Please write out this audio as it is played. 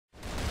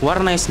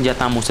Warnai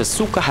senjatamu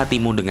sesuka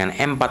hatimu dengan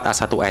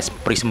M4A1-S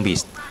Prism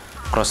Beast.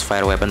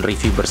 CrossFire Weapon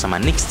Review bersama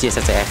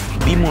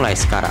NickzJSA.CF dimulai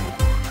sekarang.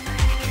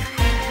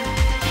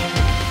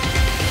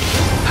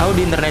 Halo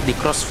di internet, di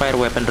CrossFire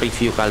Weapon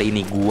Review kali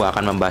ini gua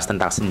akan membahas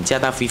tentang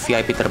senjata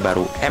VVIP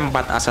terbaru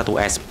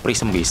M4A1-S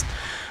Prism Beast.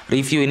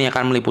 Review ini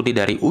akan meliputi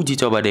dari uji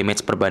coba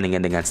damage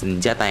perbandingan dengan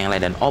senjata yang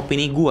lain dan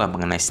opini gua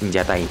mengenai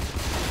senjata ini.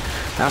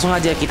 Langsung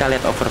aja kita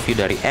lihat overview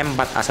dari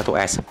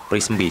M4A1-S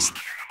Prism Beast.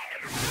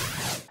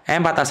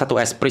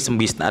 M4A1-S Prism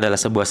Beast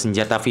adalah sebuah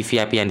senjata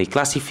VVIP yang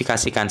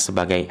diklasifikasikan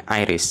sebagai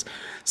iris.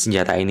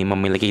 Senjata ini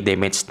memiliki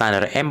damage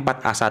standar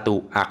M4A1,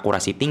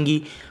 akurasi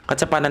tinggi,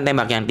 kecepatan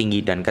tembak yang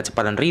tinggi, dan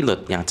kecepatan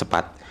reload yang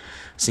cepat.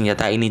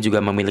 Senjata ini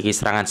juga memiliki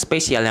serangan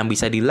spesial yang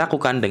bisa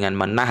dilakukan dengan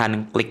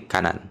menahan klik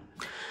kanan.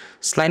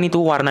 Selain itu,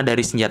 warna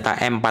dari senjata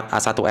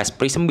M4A1-S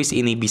Prism Beast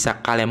ini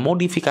bisa kalian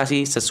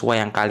modifikasi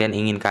sesuai yang kalian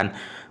inginkan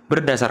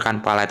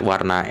berdasarkan palet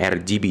warna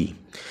RGB.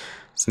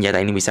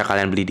 Senjata ini bisa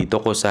kalian beli di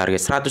toko seharga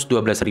 112.500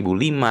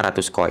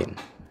 koin.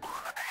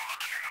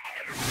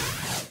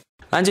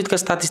 Lanjut ke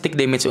statistik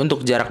damage.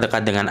 Untuk jarak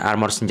dekat dengan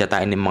armor, senjata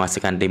ini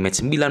menghasilkan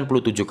damage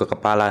 97 ke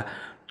kepala,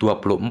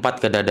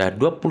 24 ke dada,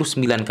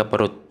 29 ke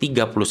perut,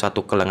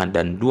 31 ke lengan,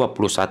 dan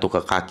 21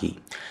 ke kaki.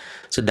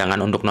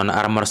 Sedangkan untuk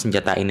non-armor,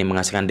 senjata ini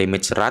menghasilkan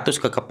damage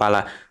 100 ke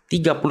kepala,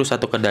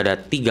 31 ke dada,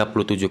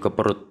 37 ke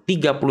perut,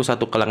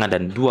 31 ke lengan,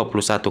 dan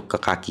 21 ke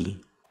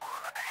kaki.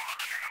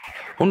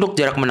 Untuk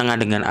jarak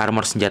menengah dengan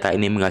armor, senjata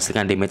ini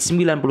menghasilkan damage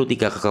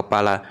 93 ke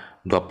kepala,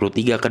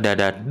 23 ke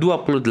dada,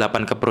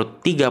 28 ke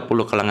perut,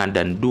 30 ke lengan,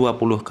 dan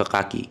 20 ke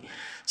kaki.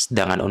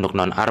 Sedangkan untuk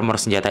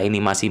non-armor, senjata ini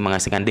masih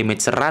menghasilkan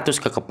damage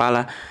 100 ke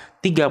kepala,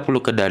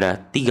 30 ke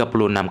dada,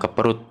 36 ke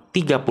perut,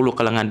 30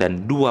 ke lengan,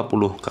 dan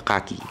 20 ke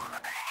kaki.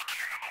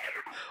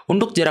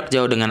 Untuk jarak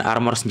jauh dengan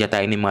armor,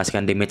 senjata ini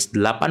menghasilkan damage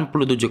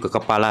 87 ke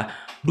kepala,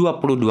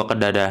 22 ke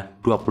dada,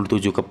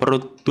 27 ke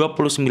perut,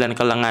 29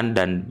 ke lengan,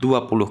 dan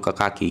 20 ke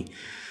kaki.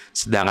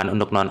 Sedangkan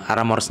untuk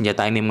non-armor,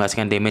 senjata ini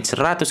menghasilkan damage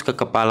 100 ke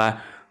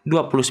kepala,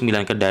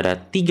 29 ke dada,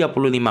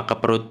 35 ke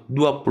perut,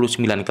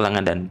 29 ke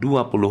lengan, dan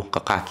 20 ke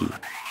kaki.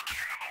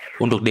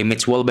 Untuk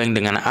damage wallbang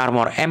dengan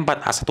armor,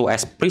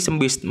 M4A1-S Prism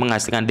Beast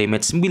menghasilkan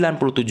damage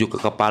 97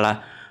 ke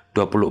kepala,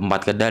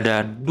 24 ke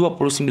dada,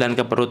 29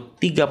 ke perut,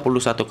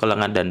 31 ke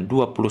lengan, dan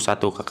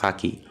 21 ke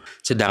kaki.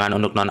 Sedangkan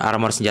untuk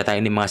non-armor, senjata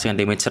ini menghasilkan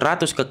damage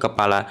 100 ke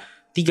kepala,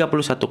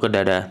 31 ke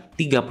dada,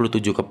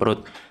 37 ke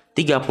perut,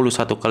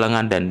 31 ke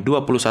lengan, dan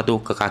 21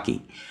 ke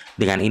kaki.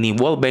 Dengan ini,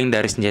 wallbang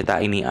dari senjata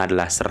ini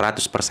adalah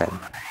 100%.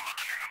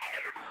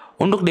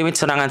 Untuk damage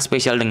serangan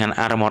spesial dengan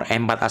armor,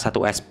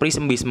 M4A1-S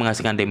Prism Beast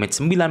menghasilkan damage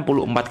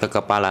 94 ke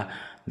kepala,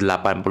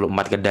 84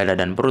 ke dada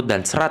dan perut,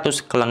 dan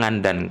 100 ke lengan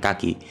dan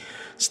kaki.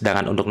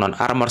 Sedangkan untuk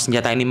non-armor,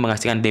 senjata ini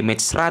menghasilkan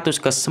damage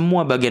 100 ke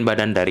semua bagian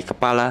badan dari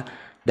kepala,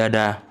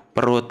 dada,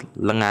 perut,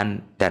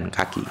 lengan, dan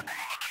kaki.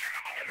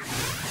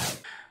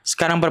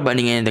 Sekarang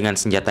perbandingannya dengan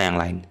senjata yang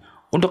lain.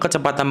 Untuk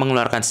kecepatan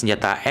mengeluarkan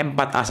senjata,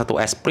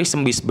 M4A1-S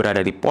Prism Beast berada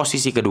di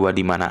posisi kedua,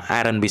 di mana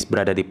Iron Beast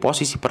berada di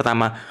posisi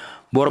pertama,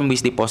 Born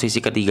Beast di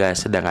posisi ketiga,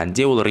 sedangkan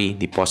Jewelry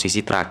di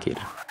posisi terakhir.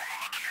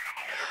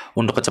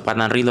 Untuk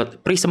kecepatan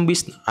reload, Prism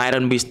Beast,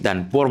 Iron Beast,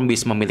 dan Born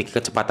Beast memiliki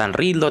kecepatan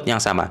reload yang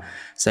sama,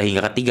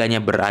 sehingga ketiganya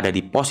berada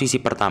di posisi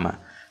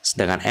pertama.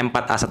 Sedangkan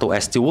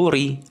M4A1-S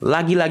Jewelry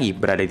lagi-lagi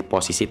berada di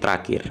posisi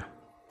terakhir.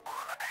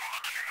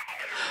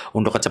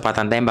 Untuk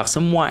kecepatan tembak,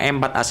 semua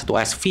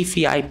M4A1-S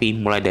VVIP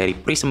mulai dari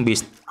Prism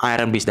Beast,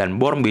 Iron Beast, dan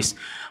Born Beast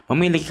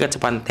memiliki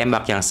kecepatan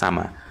tembak yang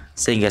sama,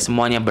 sehingga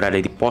semuanya berada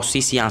di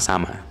posisi yang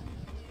sama.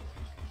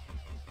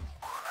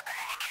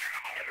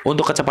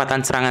 Untuk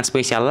kecepatan serangan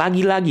spesial,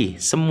 lagi-lagi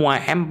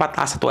semua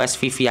M4A1-S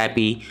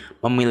VVIP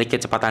memiliki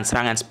kecepatan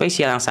serangan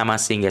spesial yang sama,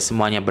 sehingga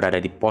semuanya berada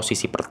di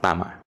posisi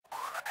pertama.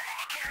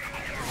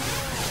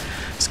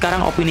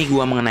 Sekarang opini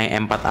gua mengenai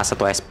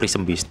M4A1-S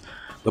Prism Beast.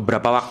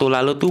 Beberapa waktu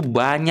lalu tuh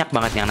banyak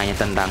banget yang nanya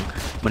tentang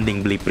mending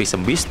beli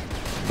Prism Beast,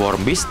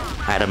 Born Beast,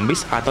 Iron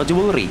Beast, atau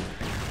Jewelry.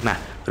 Nah,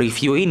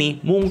 review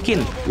ini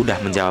mungkin udah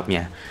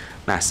menjawabnya.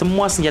 Nah,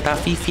 semua senjata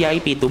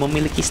VVIP itu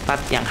memiliki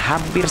stat yang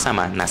hampir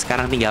sama. Nah,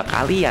 sekarang tinggal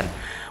kalian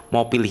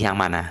mau pilih yang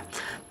mana.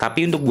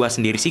 Tapi untuk gua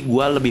sendiri sih,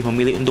 gua lebih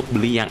memilih untuk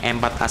beli yang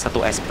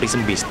M4A1-S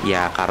Prism Beast.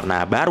 Ya,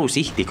 karena baru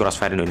sih di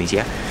CrossFire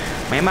Indonesia.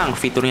 Memang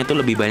fiturnya tuh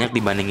lebih banyak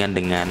dibandingkan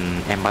dengan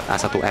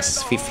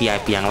M4A1-S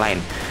VVIP yang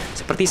lain.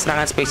 Seperti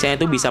serangan spesialnya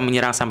itu bisa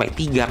menyerang sampai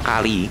 3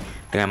 kali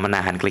dengan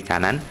menahan klik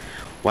kanan.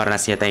 Warna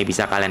senjatanya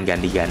bisa kalian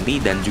ganti-ganti,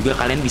 dan juga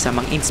kalian bisa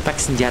menginspek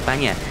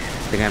senjatanya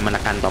dengan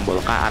menekan tombol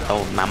K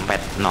atau numpad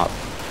 0.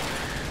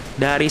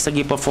 Dari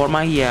segi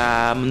performa,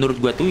 ya menurut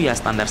gue tuh ya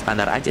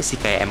standar-standar aja sih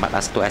kayak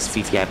M4A1-S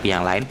VVIP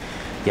yang lain.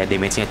 Ya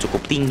damage-nya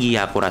cukup tinggi,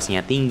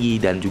 akurasinya tinggi,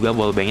 dan juga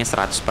wallbang-nya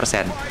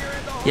 100%.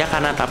 Ya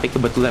karena tapi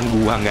kebetulan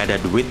gua nggak ada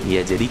duit,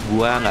 ya jadi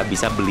gua nggak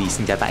bisa beli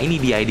senjata ini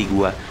di ID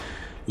gua.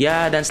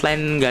 Ya, dan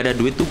selain nggak ada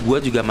duit tuh, gue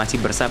juga masih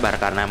bersabar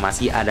karena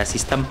masih ada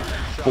sistem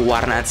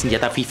pewarnaan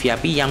senjata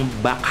VVIP yang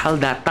bakal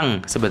datang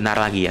sebentar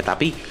lagi ya.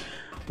 Tapi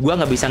gue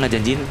nggak bisa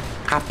ngejanjin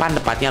kapan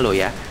tepatnya loh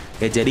ya.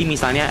 Ya jadi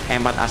misalnya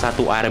M4A1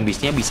 Iron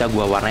Beast-nya bisa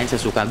gua warnain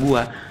sesuka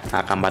gua,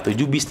 AK-47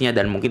 Beast-nya,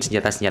 dan mungkin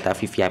senjata-senjata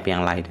VVIP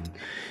yang lain.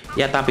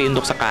 Ya tapi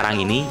untuk sekarang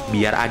ini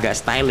biar agak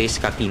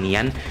stylish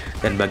kekinian,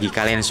 dan bagi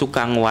kalian yang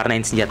suka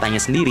ngewarnain senjatanya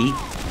sendiri,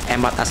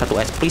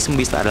 M4A1-S-Prism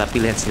Beast adalah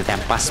pilihan senjata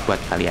yang pas buat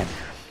kalian.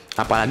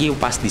 Apalagi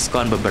pas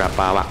diskon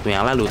beberapa waktu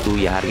yang lalu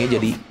tuh ya,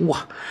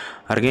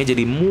 harganya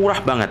jadi murah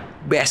banget,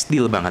 best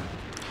deal banget.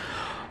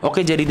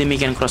 Oke, jadi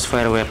demikian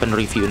CrossFire Weapon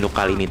review untuk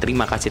kali ini.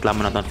 Terima kasih telah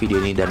menonton video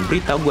ini dan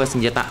beritahu gua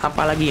senjata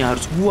apa lagi yang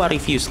harus gua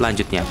review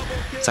selanjutnya.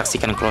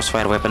 Saksikan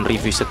CrossFire Weapon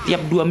review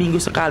setiap 2 minggu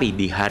sekali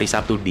di hari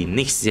Sabtu di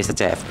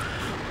NickzJSA.CF.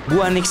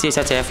 Gua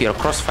NickzJSA.CF, your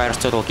CrossFire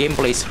total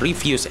gameplays,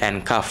 reviews,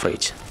 and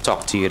coverage.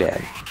 Talk to you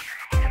then.